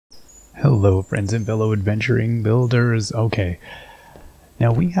Hello friends and fellow adventuring builders. Okay,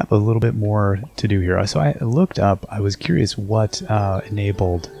 now we have a little bit more to do here. So I looked up, I was curious what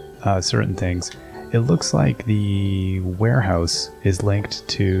enabled certain things. It looks like the warehouse is linked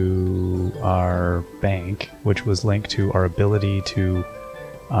to our bank, which was linked to our ability to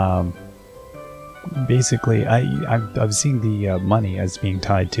basically, I've seen the money as being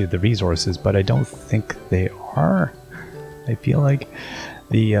tied to the resources, but I don't think they are. I feel like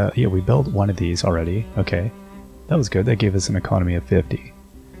yeah, we built one of these already. Okay, that was good. That gave us an economy of 50.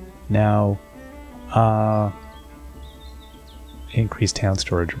 Now, increased town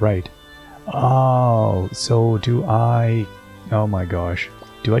storage, right. Oh, so do I... Oh my gosh.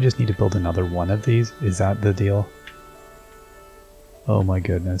 Do I just need to build another one of these? Is that the deal? Oh my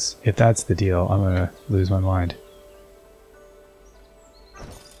goodness. If that's the deal, I'm gonna lose my mind.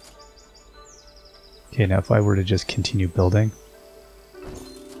 Okay, now if I were to just continue building...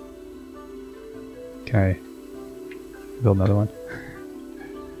 Can I build another one?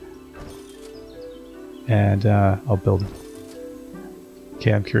 And I'll build...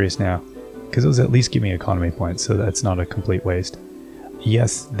 Okay, I'm curious now. Because those at least give me economy points, so that's not a complete waste.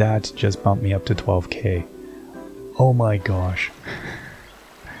 Yes, that just bumped me up to 12k. Oh my gosh.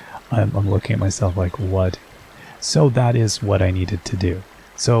 I'm looking at myself like, what? So that is what I needed to do.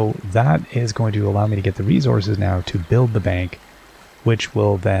 So that is going to allow me to get the resources now to build the bank, which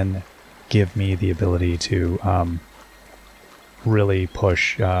will then give me the ability to really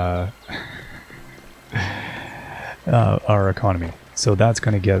push our economy. So that's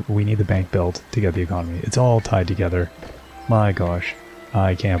going to get, we need the bank built to get the economy. It's all tied together. My gosh,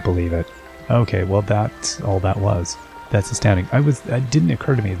 I can't believe it. Okay, well that's all that was. That's astounding. It didn't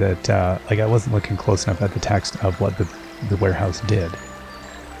occur to me that like I wasn't looking close enough at the text of what the warehouse did.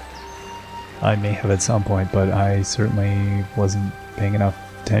 I may have at some point, but I certainly wasn't paying enough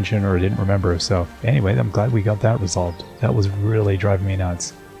attention or didn't remember. So anyway, I'm glad we got that resolved. That was really driving me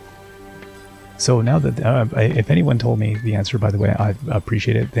nuts. So now that if anyone told me the answer, by the way, I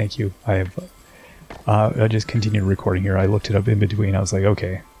appreciate it. Thank you. I just continued recording here. I looked it up in between. I was like,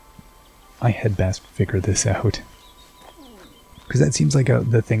 okay, I had best figure this out, because that seems like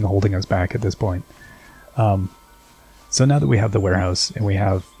the thing holding us back at this point. So now that we have the warehouse and we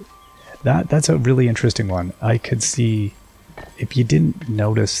have that's a really interesting one. I could see, if you didn't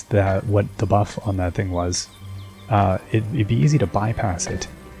notice that what the buff on that thing was, it'd be easy to bypass it.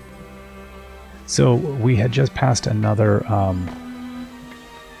 So we had just passed another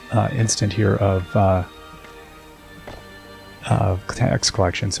instant here of tax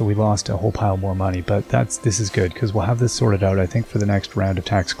collection, so we lost a whole pile more money, but this is good because we'll have this sorted out. I think for the next round of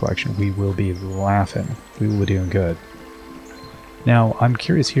tax collection we will be laughing. We will be doing good. Now I'm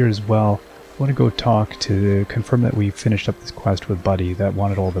curious here as well. I want to go talk to confirm that we finished up this quest with Buddy that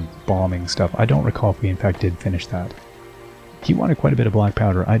wanted all the bombing stuff. I don't recall if we in fact did finish that. He wanted quite a bit of black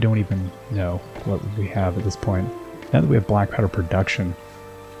powder. I don't even know what we have at this point. Now that we have black powder production,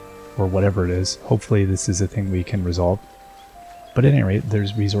 or whatever it is, hopefully this is a thing we can resolve. But at any rate,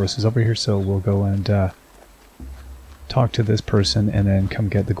 there's resources over here, so we'll go and talk to this person and then come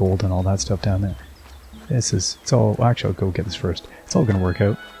get the gold and all that stuff down there. It's all, actually I'll go get this first. It's all going to work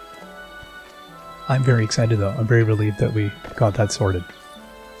out. I'm very excited though. I'm very relieved that we got that sorted.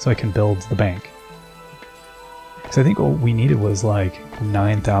 So I can build the bank. So I think what we needed was like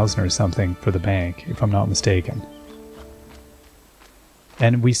 9,000 or something for the bank, if I'm not mistaken.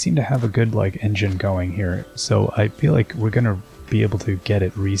 And we seem to have a good like engine going here, so I feel like we're gonna be able to get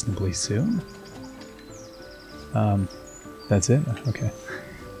it reasonably soon. That's it? Okay.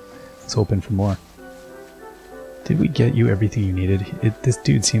 Let's open for more. Did we get you everything you needed? This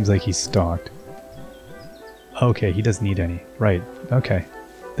dude seems like he's stocked. Okay, he doesn't need any. Right, okay.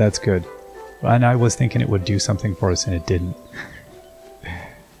 That's good. And I was thinking it would do something for us and it didn't.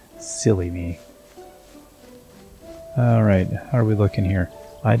 Silly me. Alright, how are we looking here?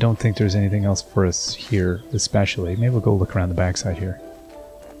 I don't think there's anything else for us here, especially. Maybe we'll go look around the backside here.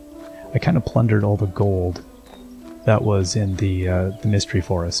 I kind of plundered all the gold that was in the mystery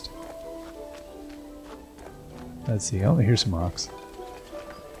forest. Let's see. Oh, here's some rocks.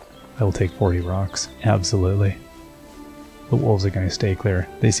 I will take 40 rocks. Absolutely. The wolves are going to stay clear.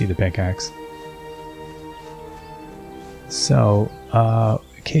 They see the pickaxe. So,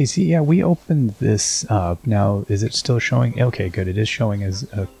 okay, see, yeah, we opened this up. Now, is it still showing? Okay, good. It is showing as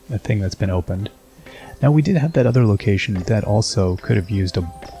a thing that's been opened. Now, we did have that other location that also could have used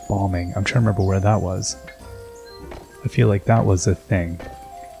a bombing. I'm trying to remember where that was. I feel like that was a thing.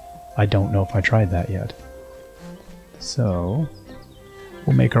 I don't know if I tried that yet. So,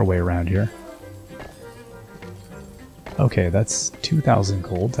 we'll make our way around here. Okay, that's 2,000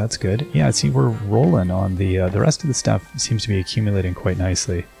 gold. That's good. Yeah, see, we're rolling on the rest of the stuff seems to be accumulating quite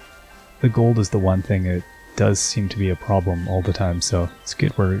nicely. The gold is the one thing that does seem to be a problem all the time, so it's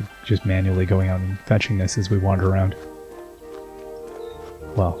good we're just manually going out and fetching this as we wander around.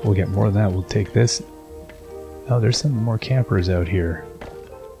 Well, we'll get more than that. We'll take this. Oh, there's some more campers out here.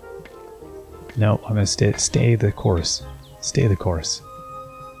 No, I'm going to stay the course. Stay the course.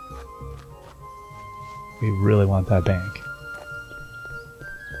 We really want that bank.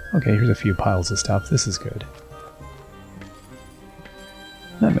 Okay, here's a few piles of stuff. This is good.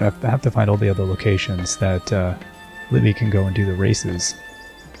 I'm going to have to find all the other locations that Libby can go and do the races.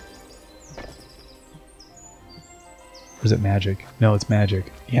 Or is it magic? No, it's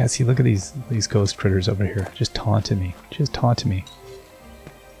magic. Yeah, see, look at these ghost critters over here. Just taunting me. Just taunting me.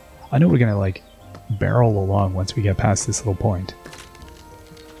 I know we're going to, like, barrel along once we get past this little point.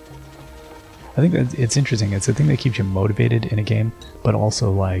 I think that it's interesting. It's a thing that keeps you motivated in a game, but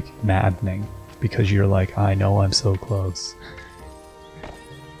also, like, maddening. Because you're like, I know I'm so close.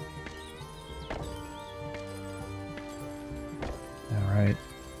 Alright.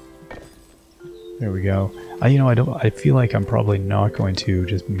 There we go. You know, I feel like I'm probably not going to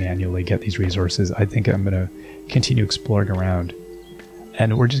just manually get these resources. I think I'm going to continue exploring around.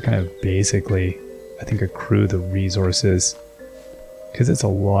 And we're just going to basically, I think, accrue the resources. Because it's a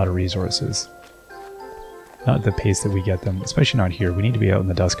lot of resources. Not at the pace that we get them, especially not here. We need to be out in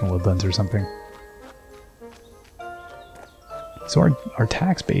the Duskin Woodlands or something. So our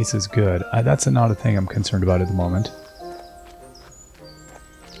tax base is good. That's not a thing I'm concerned about at the moment.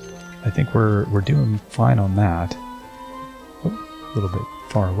 I think we're doing fine on that. Oh, a little bit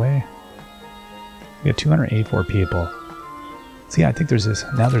far away. We got 284 people. So yeah, I think there's this.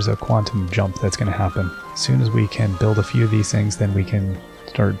 Now there's a quantum jump that's going to happen. As soon as we can build a few of these things, then we can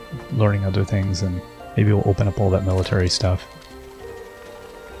start learning other things, and maybe we'll open up all that military stuff.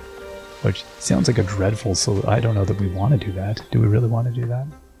 Which sounds like a dreadful, so I don't know that we want to do that. Do we really want to do that?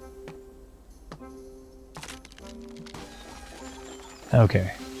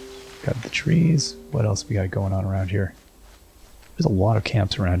 Okay. Got the trees. What else we got going on around here? There's a lot of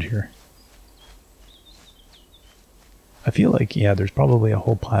camps around here. I feel like, yeah, there's probably a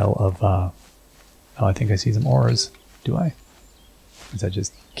whole pile of, oh, I think I see some ores. Do I? Is that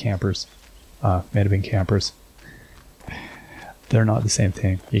just campers? Might have been campers. They're not the same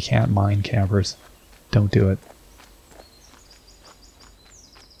thing. You can't mine campers. Don't do it.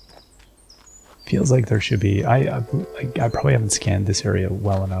 Feels like there should be... I probably haven't scanned this area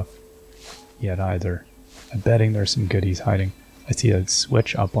well enough yet either. I'm betting there's some goodies hiding. I see a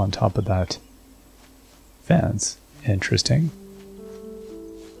switch up on top of that fence. Interesting.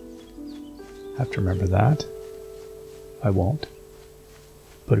 Have to remember that. I won't.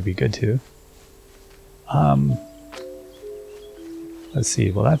 But it'd be good to. Let's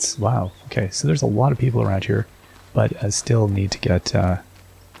see. Well, that's... Wow. Okay, so there's a lot of people around here, but I still need to get...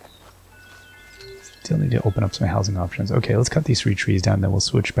 still need to open up some housing options. Okay, let's cut these 3 trees down, then we'll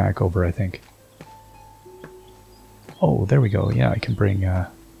switch back over, I think. Oh, there we go. Yeah, I can bring...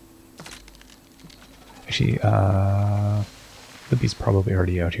 Actually, Libby's probably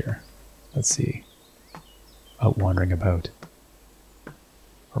already out here. Let's see. Out wandering about.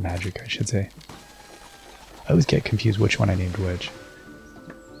 Or magic, I should say. I always get confused which one I named which.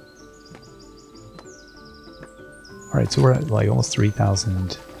 Alright, so we're at like almost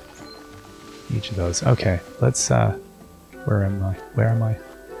 3,000 each of those. Okay, let's, where am I? Where am I?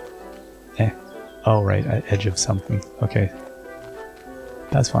 Oh, right, at edge of something. Okay.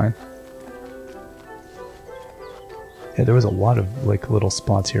 That's fine. Yeah, there was a lot of, like, little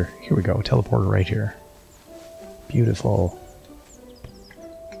spots here. Here we go, teleporter right here. Beautiful.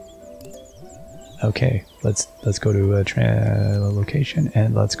 Okay, let's go to a location,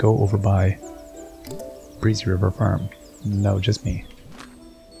 and let's go over by Breezy River Farm. No, just me.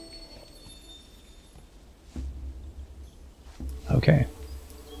 Okay.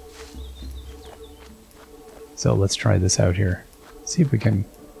 So let's try this out here. See if we can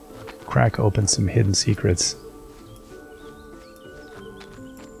crack open some hidden secrets.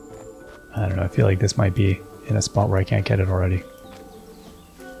 I don't know, I feel like this might be in a spot where I can't get it already.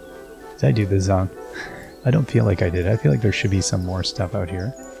 Did I do this zone? I don't feel like I did. I feel like there should be some more stuff out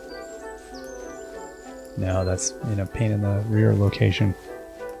here. No, that's, you know, pain in the rear location.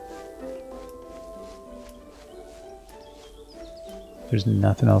 There's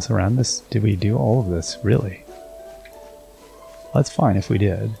nothing else around this? Did we do all of this? Really? Well, that's fine if we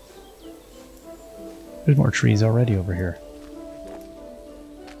did. There's more trees already over here.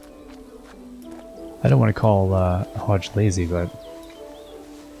 I don't want to call Hodge lazy, but...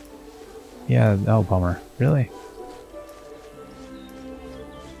 Yeah, oh bummer. Really?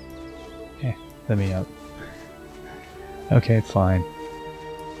 Let me up. Okay, fine.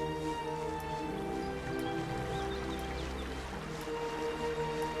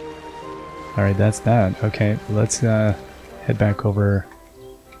 Alright, that's that. Okay, let's head back over.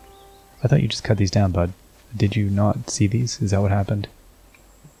 I thought you just cut these down, bud. Did you not see these? Is that what happened?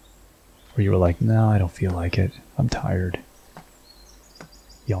 Or you were like, no, I don't feel like it. I'm tired.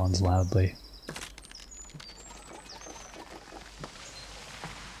 Yawns loudly.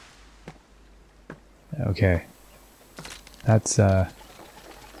 Okay. That's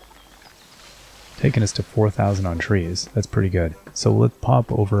taking us to 4,000 on trees. That's pretty good. So let's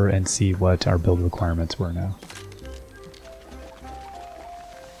pop over and see what our build requirements were now.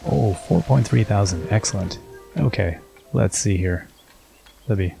 Oh, 4.3 thousand. Excellent. Okay, let's see here.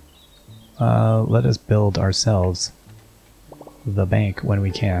 Libby. Let us build ourselves the bank when we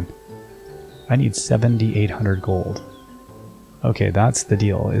can. I need 7,800 gold. Okay, that's the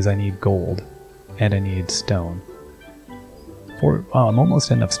deal, is I need gold. And I need stone. Oh, I'm almost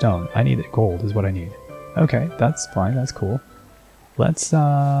enough stone. I need gold is what I need. Okay, that's fine, that's cool. Let's,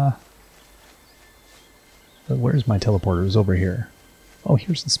 where's my teleporter? It's over here. Oh,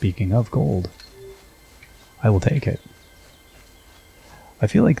 here's the speaking of gold. I will take it. I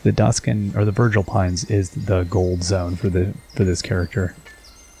feel like the Duskin, or the Virgil Pines, is the gold zone for this character.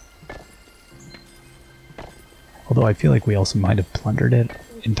 Although I feel like we also might have plundered it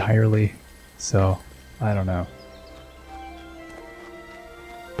entirely, so I don't know.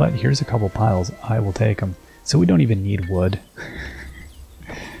 But here's a couple piles. I will take them. So we don't even need wood.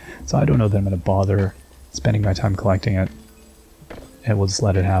 So I don't know that I'm going to bother spending my time collecting it. And we'll just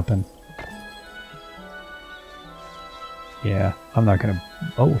let it happen. Yeah, I'm not going to...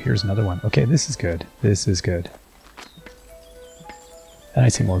 Oh, here's another one. Okay, this is good. This is good. And I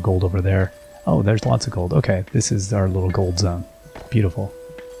see more gold over there. Oh, there's lots of gold. Okay, this is our little gold zone. Beautiful.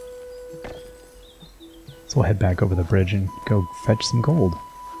 So we'll head back over the bridge and go fetch some gold.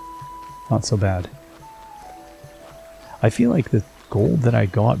 Not so bad. I feel like the gold that I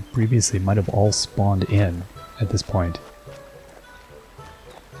got previously might have all spawned in at this point.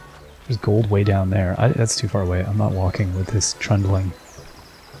 There's gold way down there. That's too far away. I'm not walking with this trundling.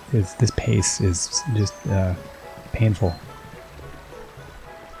 This pace is just painful.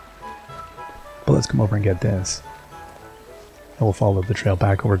 But let's come over and get this. And we'll follow the trail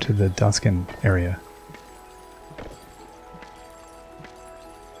back over to the Duskin area.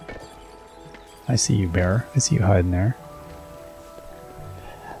 I see you, bear. I see you hiding there.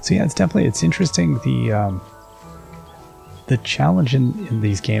 So yeah, it's interesting, the challenge in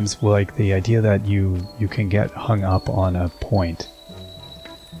these games, like the idea that you can get hung up on a point.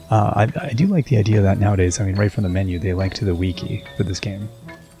 I do like the idea that nowadays, I mean, right from the menu, they link to the wiki for this game.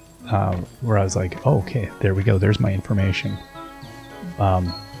 Where I was like, oh, okay, there we go, there's my information.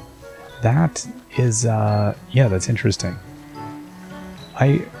 That is, yeah, that's interesting.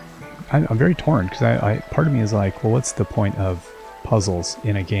 I'm very torn, because part of me is like, well, what's the point of puzzles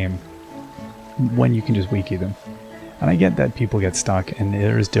in a game when you can just wiki them? And I get that people get stuck, and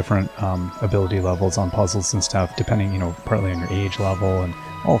there's different ability levels on puzzles and stuff, depending, you know, partly on your age level and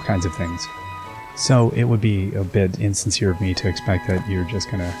all kinds of things. So it would be a bit insincere of me to expect that you're just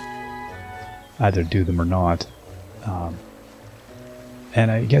going to either do them or not. And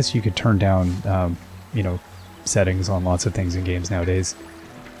I guess you could turn down, you know, settings on lots of things in games nowadays.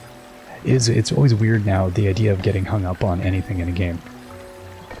 It's always weird now, the idea of getting hung up on anything in a game.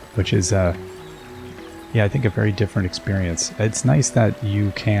 Which is, yeah, I think a very different experience. It's nice that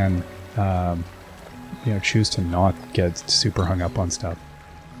you can, you know, choose to not get super hung up on stuff.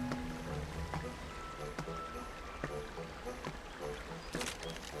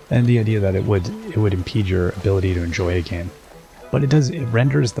 And the idea that it would impede your ability to enjoy a game. But it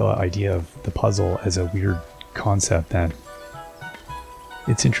renders the idea of the puzzle as a weird concept then.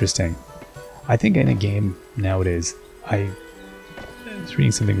 It's interesting. I think in a game nowadays, I was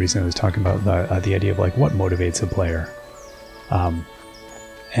reading something recently that was talking about the idea of like what motivates a player. And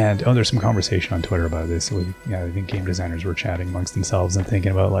there's some conversation on Twitter about this. Yeah, I think game designers were chatting amongst themselves and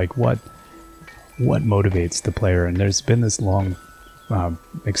thinking about like what motivates the player. And there's been this long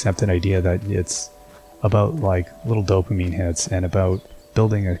accepted idea that it's about like little dopamine hits and about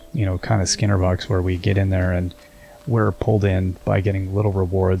building a, you know, kind of Skinner box where we get in there and we're pulled in by getting little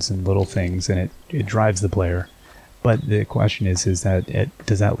rewards and little things, and it drives the player. But the question is that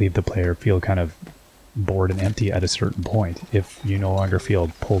does that leave the player feel kind of bored and empty at a certain point if you no longer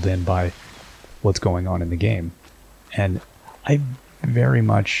feel pulled in by what's going on in the game? And I very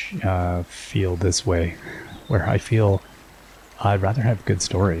much feel this way, where I feel I'd rather have a good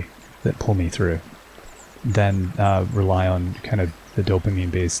story that pull me through than rely on kind of the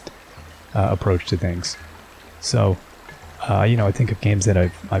dopamine-based approach to things. So, you know, I think of games that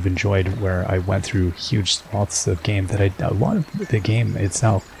I've enjoyed where I went through huge swaths of game that a lot of the game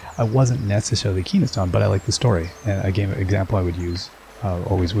itself I wasn't necessarily keenest on, but I like the story. And a game example I would use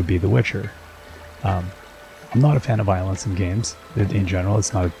always would be The Witcher. I'm not a fan of violence in games in general.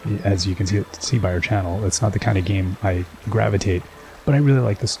 It's not, as you can see by our channel, it's not the kind of game I gravitate, but I really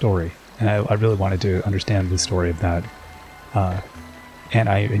like the story. And I really wanted to understand the story of that. And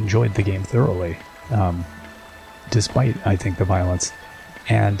I enjoyed the game thoroughly, despite, I think, the violence.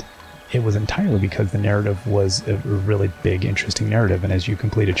 And it was entirely because the narrative was a really big, interesting narrative. And as you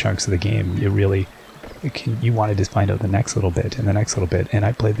completed chunks of the game, you wanted to find out the next little bit and the next little bit. And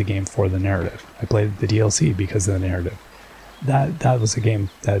I played the game for the narrative. I played the DLC because of the narrative. That was a game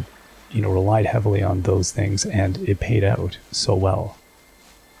that, you know, relied heavily on those things, and it paid out so well.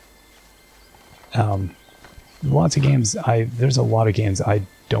 Lots of games, there's a lot of games I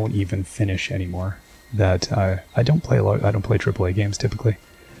don't even finish anymore. That I don't play a lot. I don't play AAA games typically,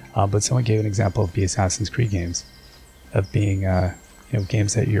 but someone gave an example of the Assassin's Creed games, of being you know,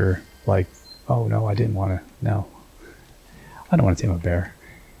 games that you're like, oh no, I didn't want to. No, I don't want to tame a bear.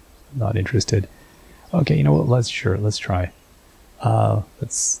 I'm not interested. Okay, you know what? Let's try. Let's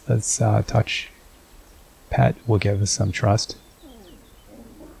touch. Pet will give us some trust.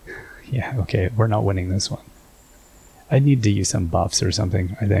 Yeah, okay, we're not winning this one. I need to use some buffs or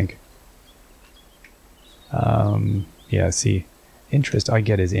something, I think. Yeah, see, interest, I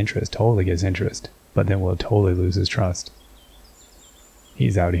get his interest, totally gets interest, but then we'll totally lose his trust.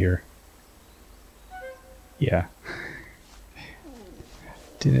 He's out of here. Yeah.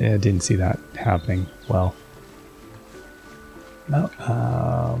 Didn't see that happening well. No,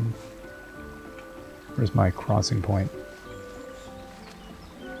 where's my crossing point?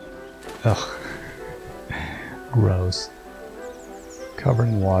 Ugh. Gross. Covered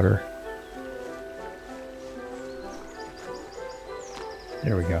in water.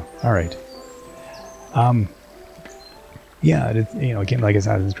 There we go. All right. Yeah, you know, a game like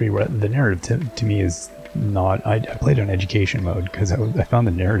Assassin's Creed, where the narrative to me is not. I played it on education mode because I found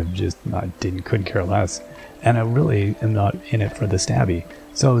the narrative just couldn't care less, and I really am not in it for the stabby.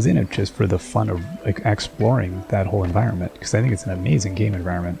 So I was in it just for the fun of exploring that whole environment, because I think it's an amazing game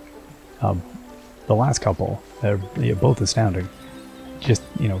environment. The last couple, they're both astounding, just,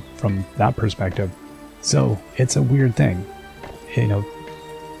 you know, from that perspective. So it's a weird thing, you know.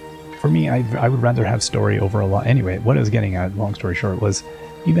 For me, I would rather have story over a lot. Anyway, what I was getting at, long story short, was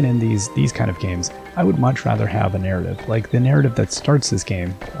even in these kind of games, I would much rather have a narrative. Like the narrative that starts this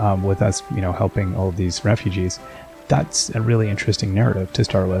game, with us, you know, helping all of these refugees. That's a really interesting narrative to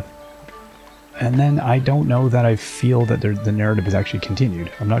start with. And then I don't know that I feel that the narrative is actually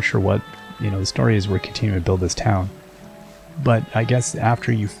continued. I'm not sure what, you know, the story is. We're continuing to build this town. But I guess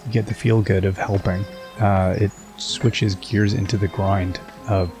after you get the feel good of helping, it switches gears into the grind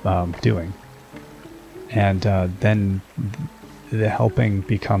of doing. And then the helping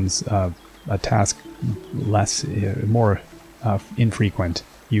becomes a task more infrequent.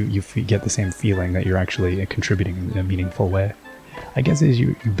 You get the same feeling that you're actually contributing in a meaningful way. I guess as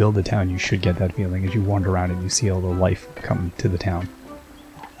you build a town, you should get that feeling as you wander around and you see all the life come to the town.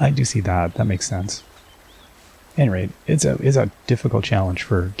 I do see that. That makes sense. At any rate, it's a difficult challenge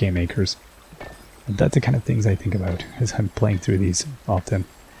for game makers. That's the kind of things I think about as I'm playing through these often.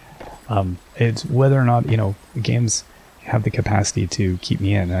 It's whether or not, you know, games have the capacity to keep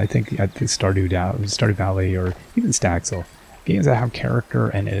me in. I think at the Stardew Valley, or even Staxel, games that have character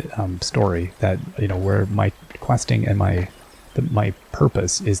and story, that, you know, where my questing and my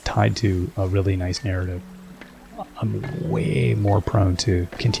purpose is tied to a really nice narrative, I'm way more prone to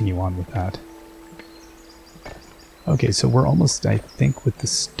continue on with that. Okay, so we're almost, I think, with the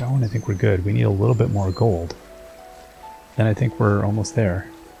stone, I think we're good. We need a little bit more gold. Then I think we're almost there.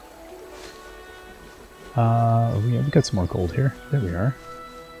 We've got some more gold here. There we are.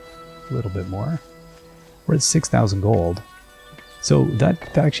 A little bit more. We're at 6,000 gold. So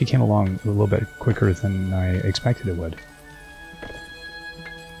that actually came along a little bit quicker than I expected it would.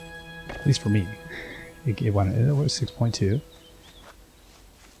 At least for me. It was 6.2.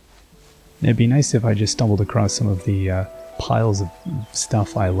 It'd be nice if I just stumbled across some of the piles of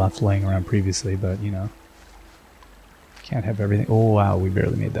stuff I left laying around previously, but, you know, can't have everything. Oh wow, we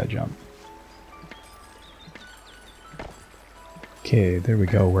barely made that jump. Okay, there we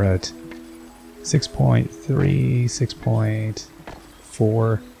go. We're at 6.3,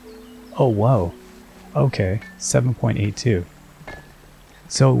 6.4. Oh, whoa. Okay, 7.82.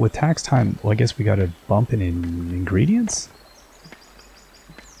 So with tax time, well, I guess we got a bump in ingredients?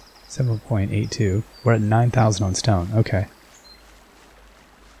 7.82. We're at 9,000 on stone. Okay.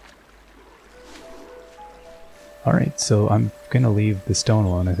 Alright, so I'm going to leave the stone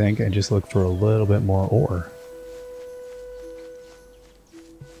alone, I think, and just look for a little bit more ore.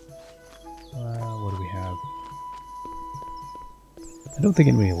 What do we have? I don't think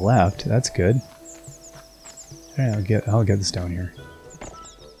anybody left. That's good. Alright, I'll get the stone here.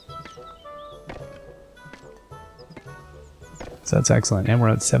 So that's excellent. And we're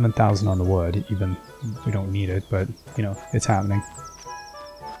at 7,000 on the wood, even we don't need it, but, you know, it's happening.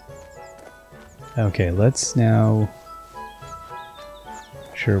 Okay, let's now...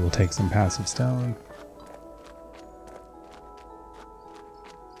 Sure, we'll take some passive stone.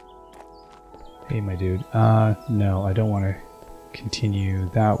 Hey, my dude. No, I don't want to continue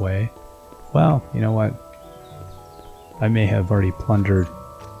that way. Well, you know what? I may have already plundered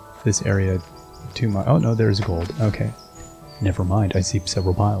this area too much. Oh, no, there's gold. Okay. Never mind, I see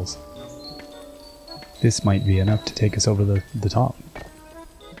several piles. This might be enough to take us over the top.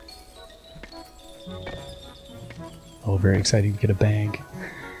 Oh, very exciting to get a bank.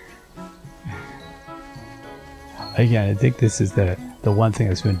 Again, I think this is the one thing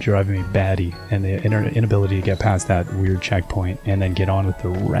that's been driving me batty, and the inability to get past that weird checkpoint and then get on with the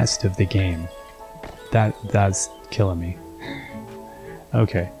rest of the game. That's killing me.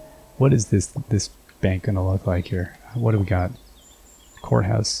 Okay, what is this bank gonna look like here? What do we got?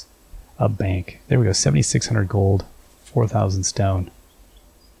 Courthouse, a bank. There we go, 7,600 gold, 4,000 stone.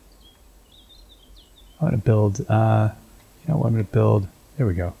 I'm gonna build, you know what I'm gonna build? There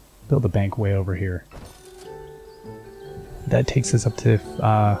we go. Build a bank way over here. That takes us up to,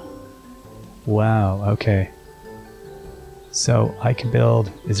 wow, okay. So I can build,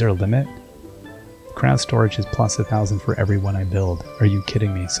 is there a limit? Crown storage is plus 1,000 for every one I build. Are you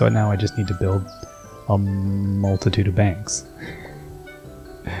kidding me? So now I just need to build a multitude of banks.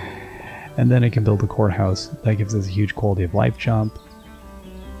 And then I can build a courthouse. That gives us a huge quality of life jump.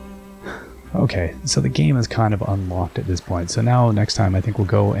 Okay, so the game is kind of unlocked at this point. So now next time I think we'll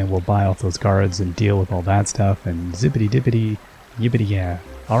go and we'll buy off those guards and deal with all that stuff and zippity dippity yippity yeah.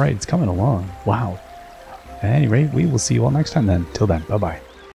 Alright, it's coming along. Wow. At any rate, we will see you all next time then. Till then, bye bye.